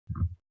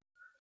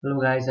Hello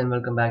guys and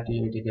welcome back to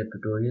Unity Dev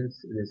Tutorials.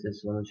 This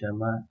is Sonu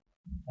Sharma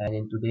and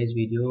in today's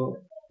video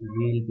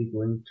we'll be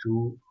going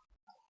through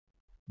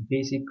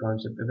basic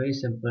concept, a very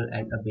simple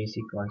and a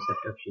basic concept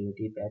of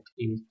Unity, that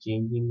is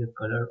changing the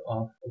color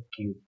of a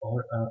cube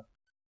or a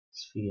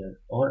sphere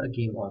or a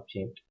game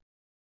object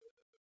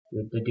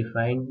with the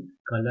defined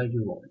color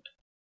you want.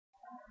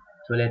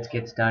 So let's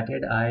get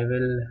started. I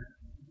will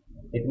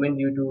recommend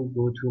you to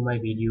go through my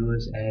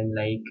videos and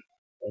like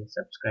and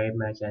subscribe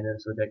my channel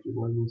so that you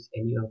won't miss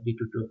any of the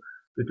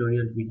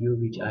tutorial video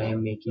which I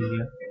am making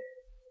here.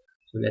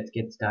 So let's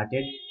get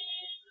started.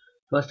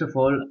 First of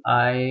all,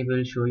 I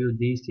will show you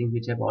these things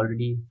which I've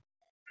already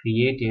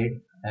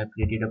created. I have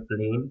created a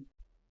plane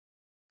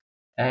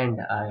and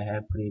I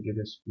have created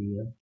a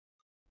sphere.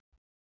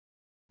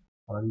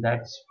 On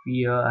that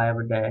sphere I have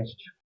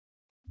attached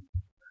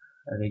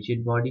a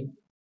rigid body,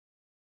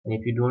 and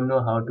if you don't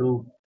know how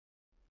to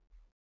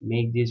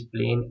make this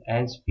plane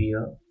and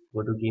sphere,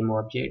 go to game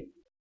object,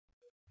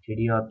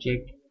 3D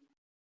object.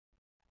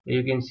 Here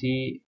you can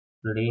see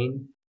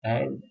plane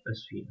and a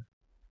sphere.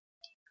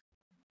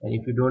 And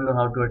if you don't know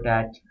how to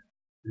attach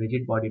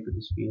rigid body to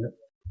the sphere,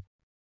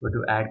 go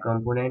to add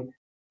component,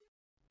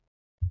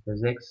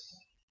 physics,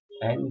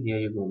 and here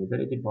you go with the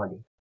rigid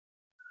body.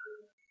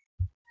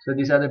 So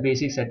these are the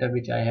basic setup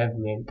which I have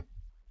made,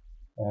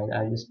 and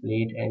I'll just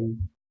play it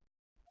and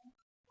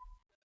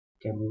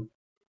tell you.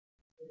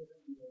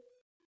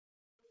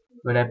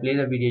 When I play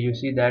the video, you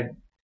see that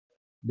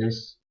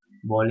this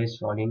ball is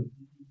falling,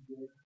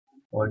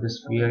 or the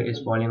sphere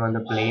is falling on the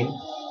plane.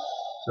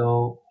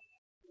 So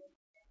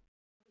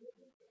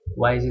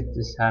why is it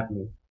this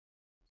happening?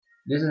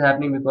 This is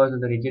happening because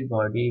of the rigid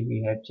body.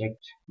 We have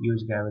checked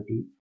use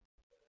gravity.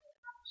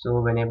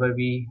 So whenever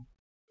we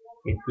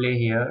hit play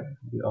here,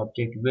 the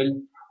object will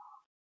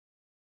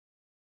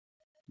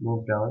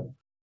move down.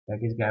 That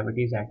is,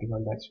 gravity is acting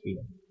on that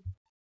sphere.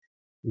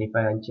 And if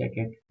I uncheck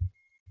it,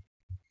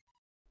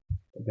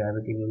 the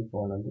gravity will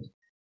fall on this.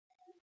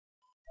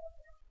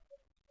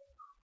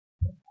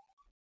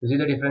 You see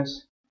the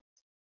difference?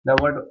 Now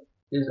what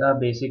is our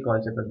basic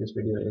concept of this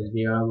video is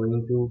we are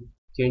going to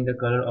change the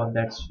color of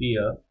that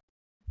sphere.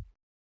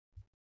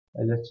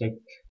 I'll just check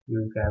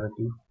use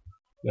gravity.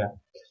 Yeah,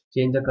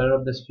 change the color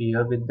of the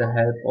sphere with the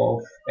help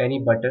of any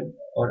button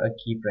or a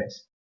key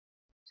press.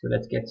 So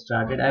let's get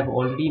started. I've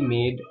already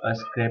made a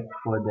script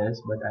for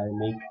this, but I'll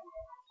make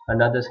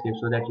another script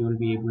so that you will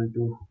be able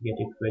to get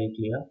it very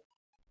clear.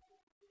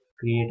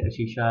 Create a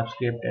C#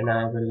 script and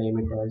I will name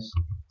it as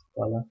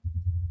color.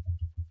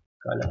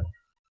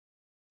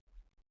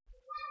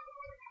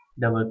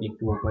 Double click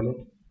to open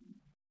it.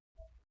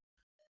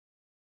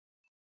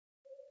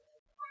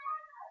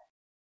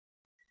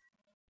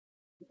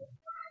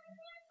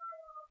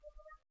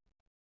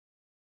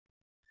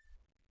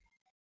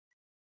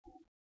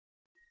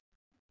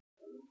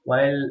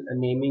 While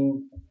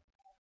naming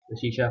the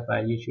C#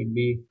 file, you should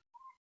be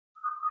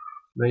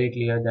very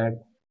clear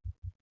that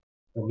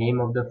the name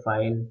of the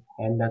file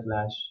and the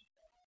class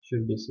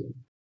should be same,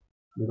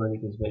 because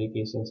it is very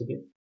case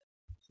sensitive.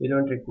 We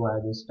don't require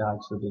this start,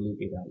 so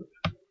delete it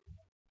out.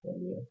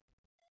 And yeah,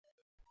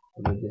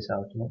 delete this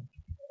out now.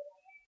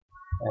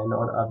 And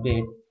on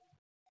update,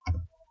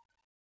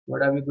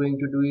 what are we going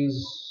to do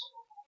is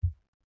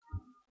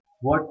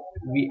what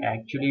we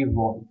actually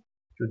want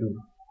to do.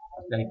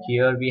 Like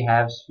here we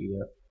have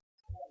sphere,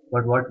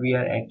 but what we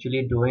are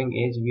actually doing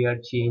is we are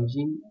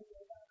changing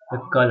the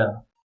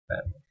color.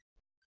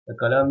 The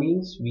color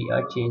means we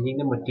are changing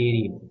the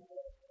material.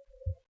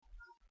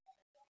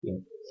 Yeah.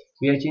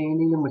 We are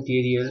changing the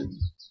material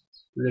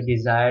to the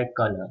desired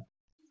color.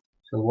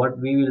 So what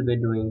we will be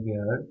doing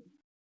here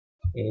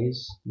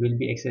is we'll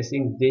be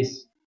accessing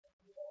this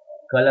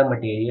color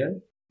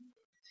material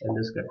in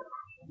the script.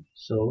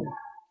 So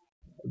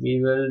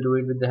we will do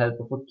it with the help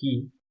of a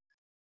key.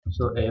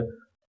 So if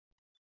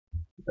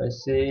I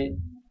say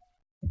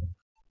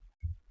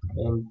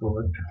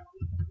input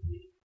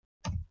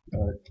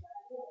dot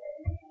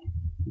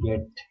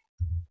get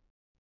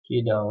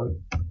key down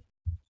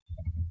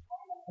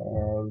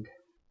and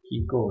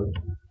key code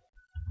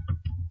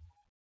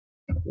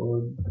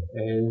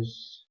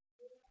is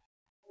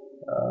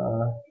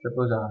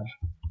suppose R,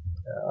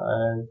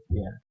 and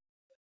yeah,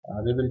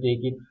 we will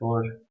take it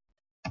for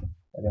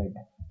red.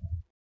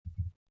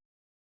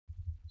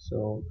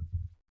 So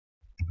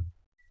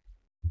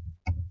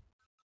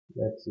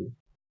let's see.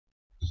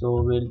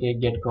 So we'll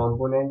take get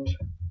component,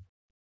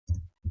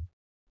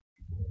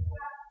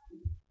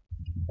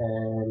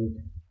 and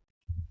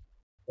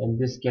in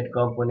this get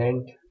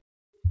component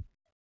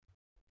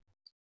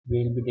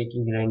we'll be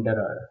taking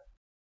renderer.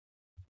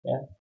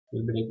 Yeah,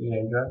 we'll be taking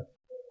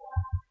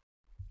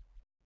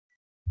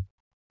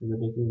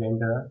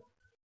renderer.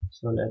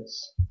 So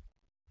let's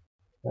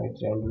write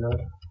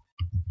renderer.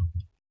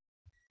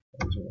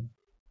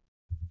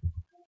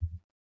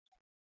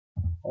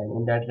 And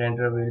in that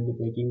renderer we'll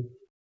be taking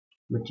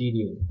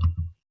material.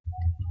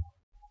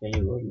 There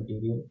you go,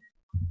 material,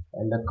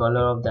 and the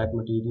color of that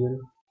material,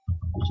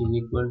 which is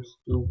equals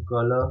to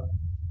color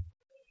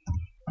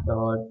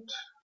dot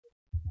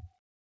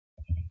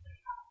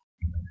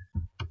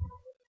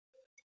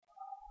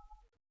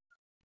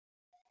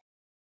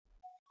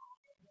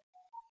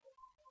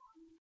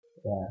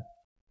Yeah,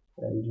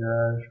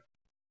 render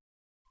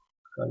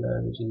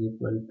color which is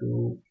equal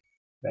to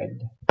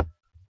red.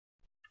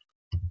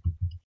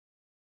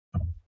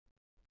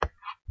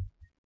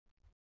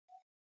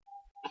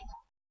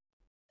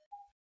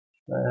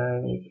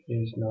 It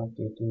is not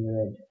taking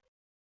red.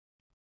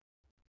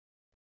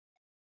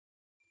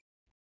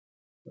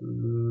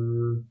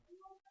 Mm,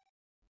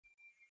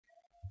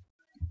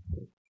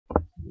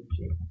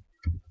 okay.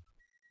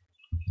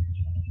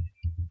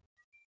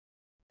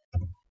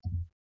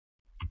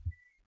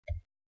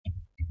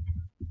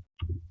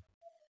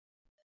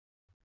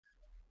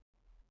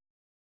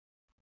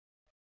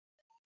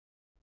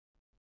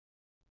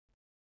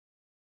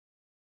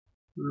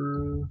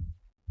 Mm,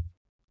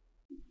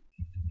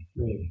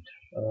 wait.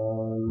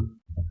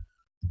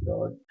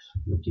 Dot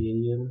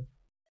material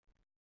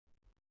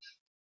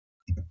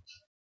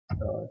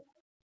dot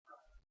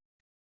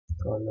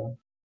color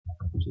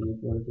which is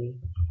equal to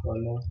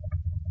color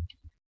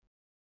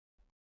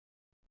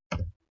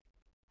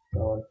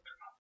dot.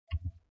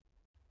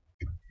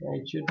 Yeah,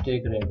 it should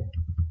take red.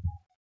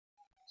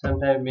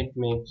 Sometimes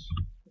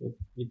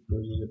it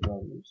poses a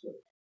problem. So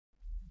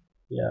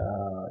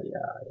yeah.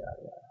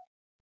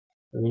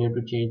 So we need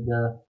to change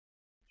the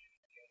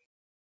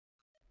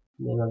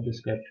name of the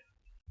script.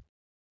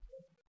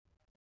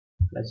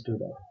 Let's do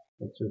that.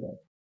 Let's do that.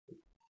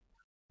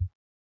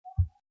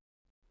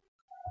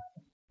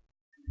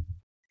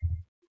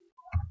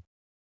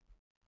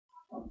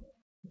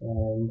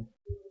 And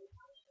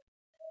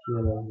here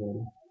as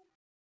well.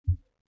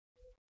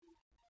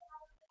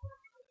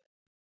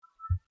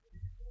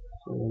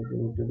 So what we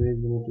need to do is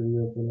we need to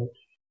reopen it.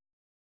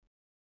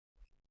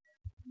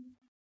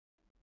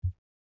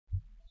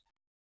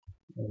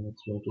 And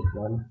let's make it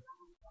one.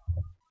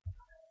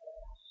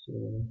 So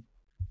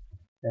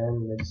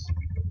and let's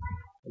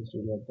do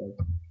that.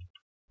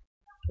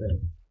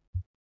 Right.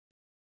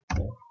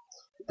 Yeah.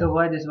 So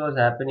why this was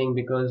happening,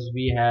 because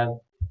we have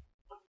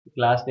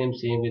class name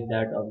same with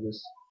that of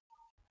this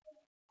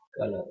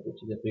color,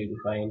 which is a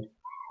predefined.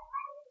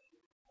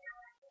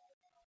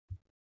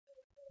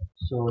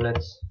 So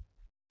let's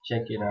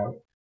check it out,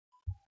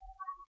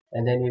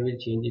 and then we will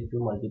change it to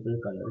multiple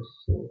colors.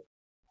 So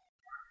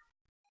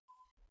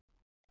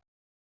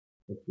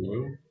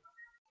okay,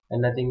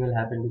 and nothing will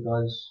happen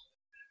because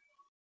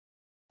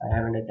I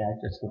haven't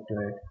attached a script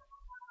to it.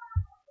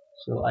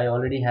 So I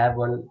already have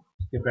one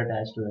script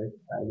attached to it.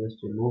 I just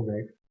remove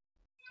it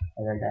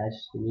and attach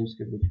the new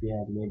script which we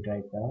have made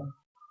right now.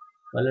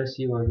 Color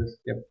C was the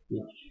script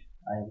which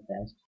I have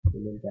attached.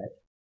 Remove that,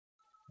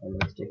 and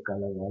let's take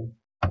color 1,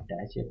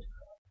 attach it.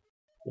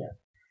 Yeah.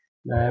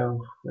 Now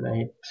when I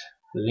hit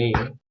play,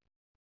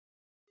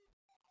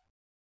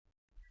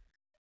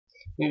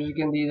 you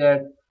can see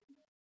that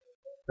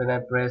when I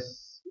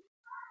press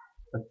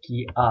a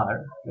key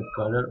R, the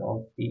color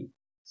of the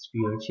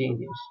sphere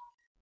changes,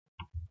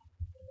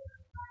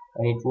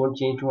 and it won't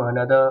change to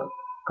another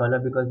color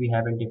because we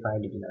haven't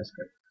defined it in our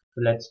script.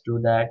 So let's do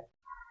that.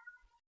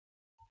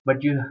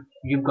 But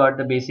you've got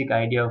the basic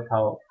idea of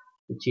how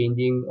the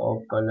changing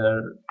of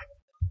color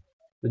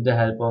with the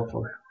help of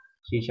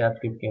C#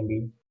 script can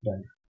be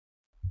done.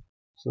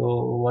 So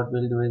what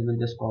we'll do is we'll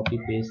just copy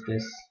paste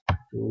this,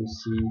 Control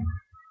C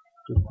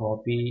to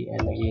copy,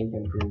 and again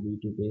Control V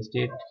to paste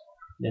it.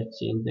 Let's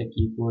change the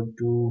keycode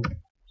to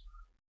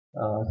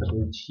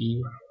suppose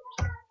G,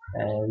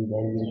 and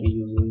then we'll be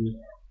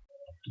using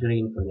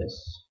green for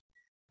this.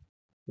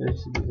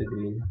 Let's do the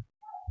green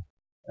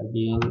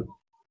again.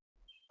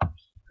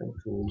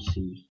 Control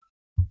C,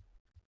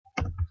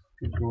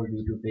 Control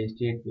V to paste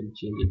it. We'll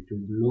change it to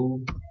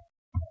blue,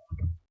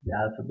 the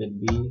alphabet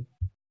B,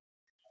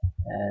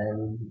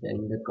 and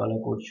then the color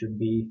code should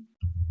be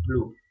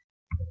blue.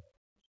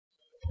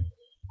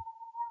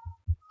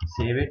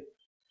 Save it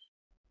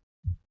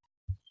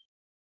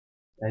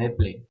and hit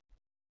play.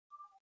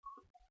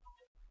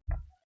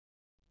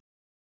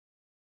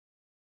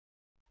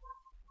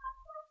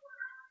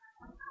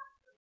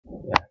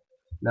 Yeah.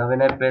 Now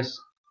when I press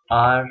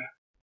R,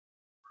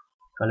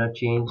 color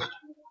changed,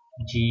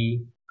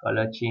 G,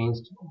 color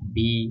changed,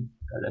 D,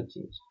 color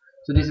changed.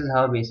 So this is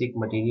how basic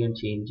material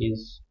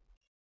changes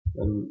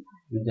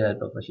with the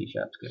help of a C#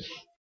 script.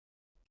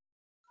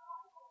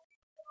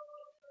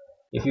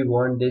 If you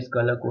want this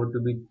color code to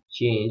be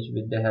changed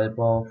with the help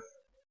of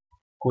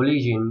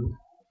collision,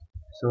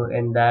 so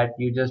in that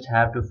you just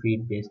have to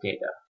feed this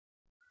data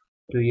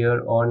to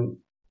your on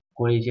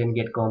collision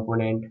get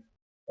component,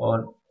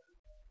 or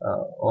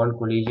on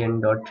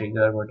collision dot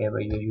trigger, whatever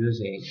you're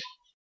using.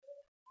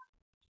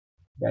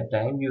 That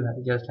time you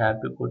just have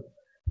to put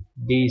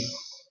this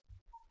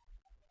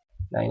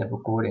line of a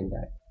code in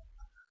that.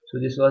 So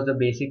this was the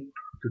basic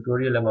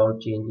tutorial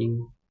about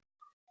changing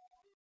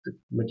the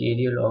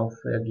material of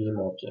a game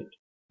object.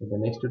 In the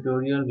next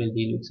tutorial we'll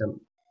deal with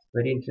some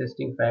very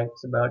interesting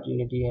facts about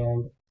Unity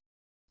and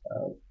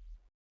uh,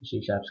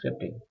 C#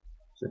 scripting.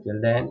 So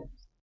till then,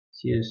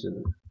 see you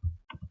soon.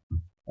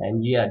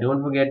 And yeah,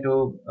 don't forget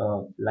to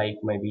like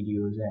my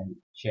videos and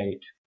share it.